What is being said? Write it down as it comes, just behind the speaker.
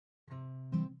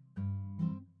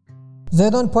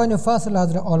زیدان پایان فصل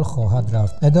از رئال خواهد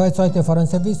رفت. ادعای سایت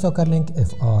فرانسوی سوکرلینک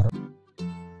اف آر.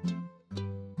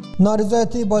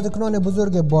 نارضایتی بازیکنان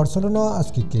بزرگ بارسلونا از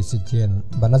ستین.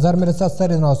 به نظر میرسد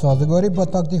سر ناسازگاری با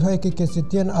تاکتیک هایی که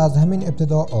ستین از همین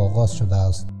ابتدا آغاز شده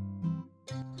است.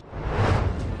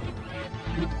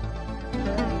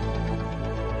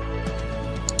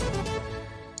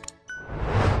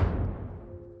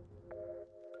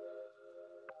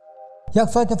 یک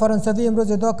سایت فرانسوی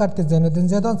امروز ادعا کرد که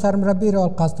زیدان سرمربی رئال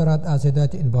قصد دارد از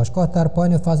هدایت این باشگاه در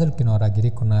پایان فصل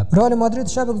کناره‌گیری کند. رئال مادرید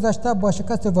شب گذشته با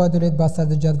شکست وادرید به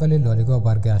صدر جدول لالیگا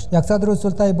برگشت. 100 روز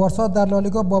سلطه بارسا در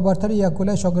لالیگا با برتری یک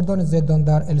گل شاگردان زیدان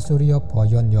در السوریا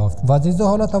پایان یافت و زیزو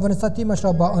حالا توانست تیمش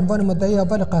را به عنوان مدعی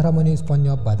اول قهرمانی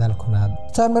اسپانیا بدل کند.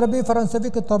 سرمربی فرانسوی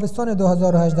که تابستان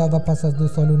 2018 و پس از 2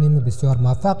 سال و نیم بسیار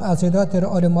موفق از هدایت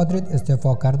رئال مادرید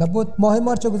استعفا کرده بود، ماه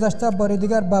مارس گذشته بار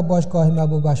دیگر به باشگاه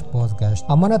محبوبش بازگشت.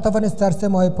 اما نتوانست در 3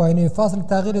 ماه پایانی فصل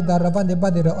تغییر در روند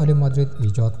بد رئال مادرید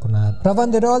ایجاد کند.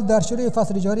 روند رئال در شروع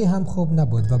فصل جاری هم خوب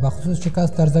نبود و به خصوص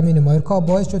شکست در زمین مایورکا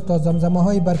باعث شد تا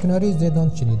زمزمه‌های برکناری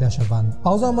زیدان شنیده شوند.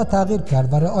 اوضاع تغییر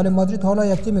کرد و رئال مادرید حالا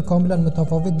یک تیم کاملا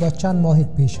متفاوت با چند ماه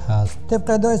پیش هست. طبق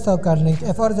ادعای سوکرلینک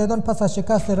اف آر، زیدان پس از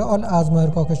شکست رئال از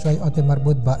مایورکا که شایعات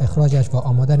مربوط به اخراجش و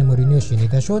آمدن مورینیو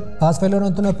شنیده شد، از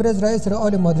فلورنتینو پرز رئیس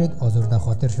رئال مادرید آزرده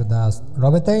خاطر شده است.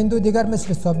 رابطه این دو دیگر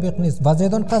مثل سابق نیست و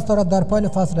زیدان قصد دارد در پایان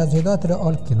فصل از هدایت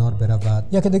رئال کنار برود.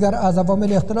 یکی دیگر از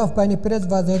عوامل اختلاف بین پرز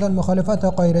و زیدان مخالفت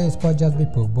آقای رئیس با جذب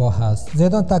پوگبا هست.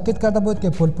 زیدان تاکید کرده بود که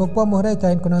پوگبا مهره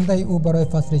تعیین کننده او برای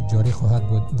فصل جاری خواهد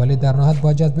بود، ولی در نهایت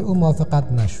با جذب او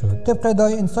موافقت نشد. طبق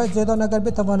ادعای این سایت، زیدان اگر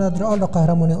بتواند رئال را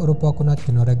قهرمان اروپا کند،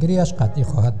 کناره‌گیری‌اش قطعی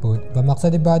خواهد بود و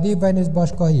مقصد بعدی وی نیز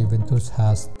باشگاه یوونتوس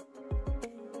هست.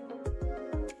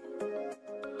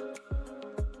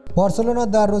 بارسلونا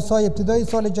در روزهای ابتدایی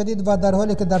سال جدید و در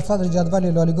حالی که در صدر جدول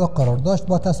لالیگا قرار داشت،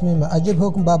 با تصمیم عجیب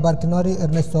حکم به برکناری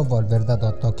ارنستو والورده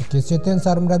داد تا که ستین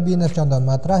سرمربی نچندان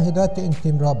مطرح هدایت این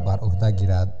تیم را بر عهده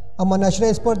گیرد. اما نشر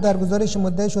اسپورت در گزارش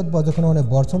مدعی شد بازیکنان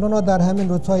بارسلونا در همین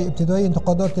روزهای ابتدایی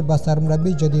انتقادات به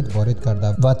سرمربی جدید وارد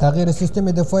کرده و تغییر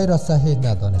سیستم دفاعی را صحیح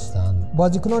ندانستند.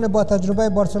 بازیکنان با تجربه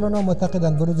بارسلونا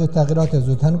معتقدند بروز تغییرات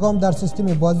زودهنگام در سیستم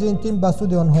بازی این تیم به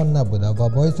سود آنها نبوده و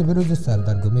باعث بروز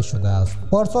سردرگمی شده است.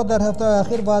 بارسا در هفته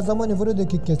اخیر و زمان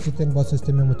ورود ستین با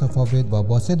سیستم متفاوت و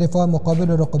با 3 دفاع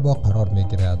مقابل رقبا قرار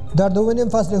می‌گیرد. در دومین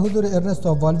فصل حضور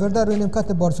ارنستو والورده روی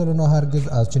نیمکت بارسلونا هرگز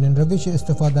از چنین روشی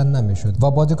استفاده نمی‌شد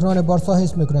و بازیکنان بارسا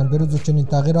حس میکنند بروز چنین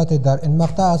تغییراتی در این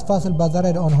مقطع از فصل به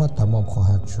ضرر آنها تمام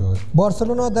خواهد شد.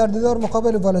 بارسلونا در دیدار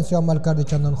مقابل والنسیا عملکرد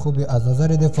چندان خوبی از نظر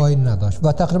دفاعی نداشت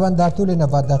و تقریبا در طول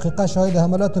 90 دقیقه شاهد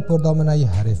حملات پردامنه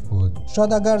حریف بود.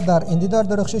 شاید اگر در این دیدار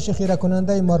درخشش خیره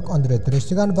کننده مارک آندره تر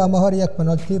اشتگان و مهار یک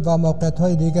پنالتی و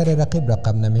موقعیت‌های دیگر رقیب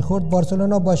رقم نمیخورد،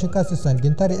 بارسلونا با شکست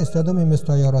سنگین‌تر استادیوم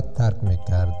مستایا را ترک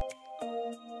میکرد.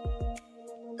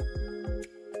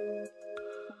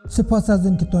 سپاس از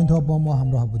اینکه تا انتها با ما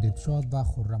همراه بودید. شاد و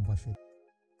خرم باشید.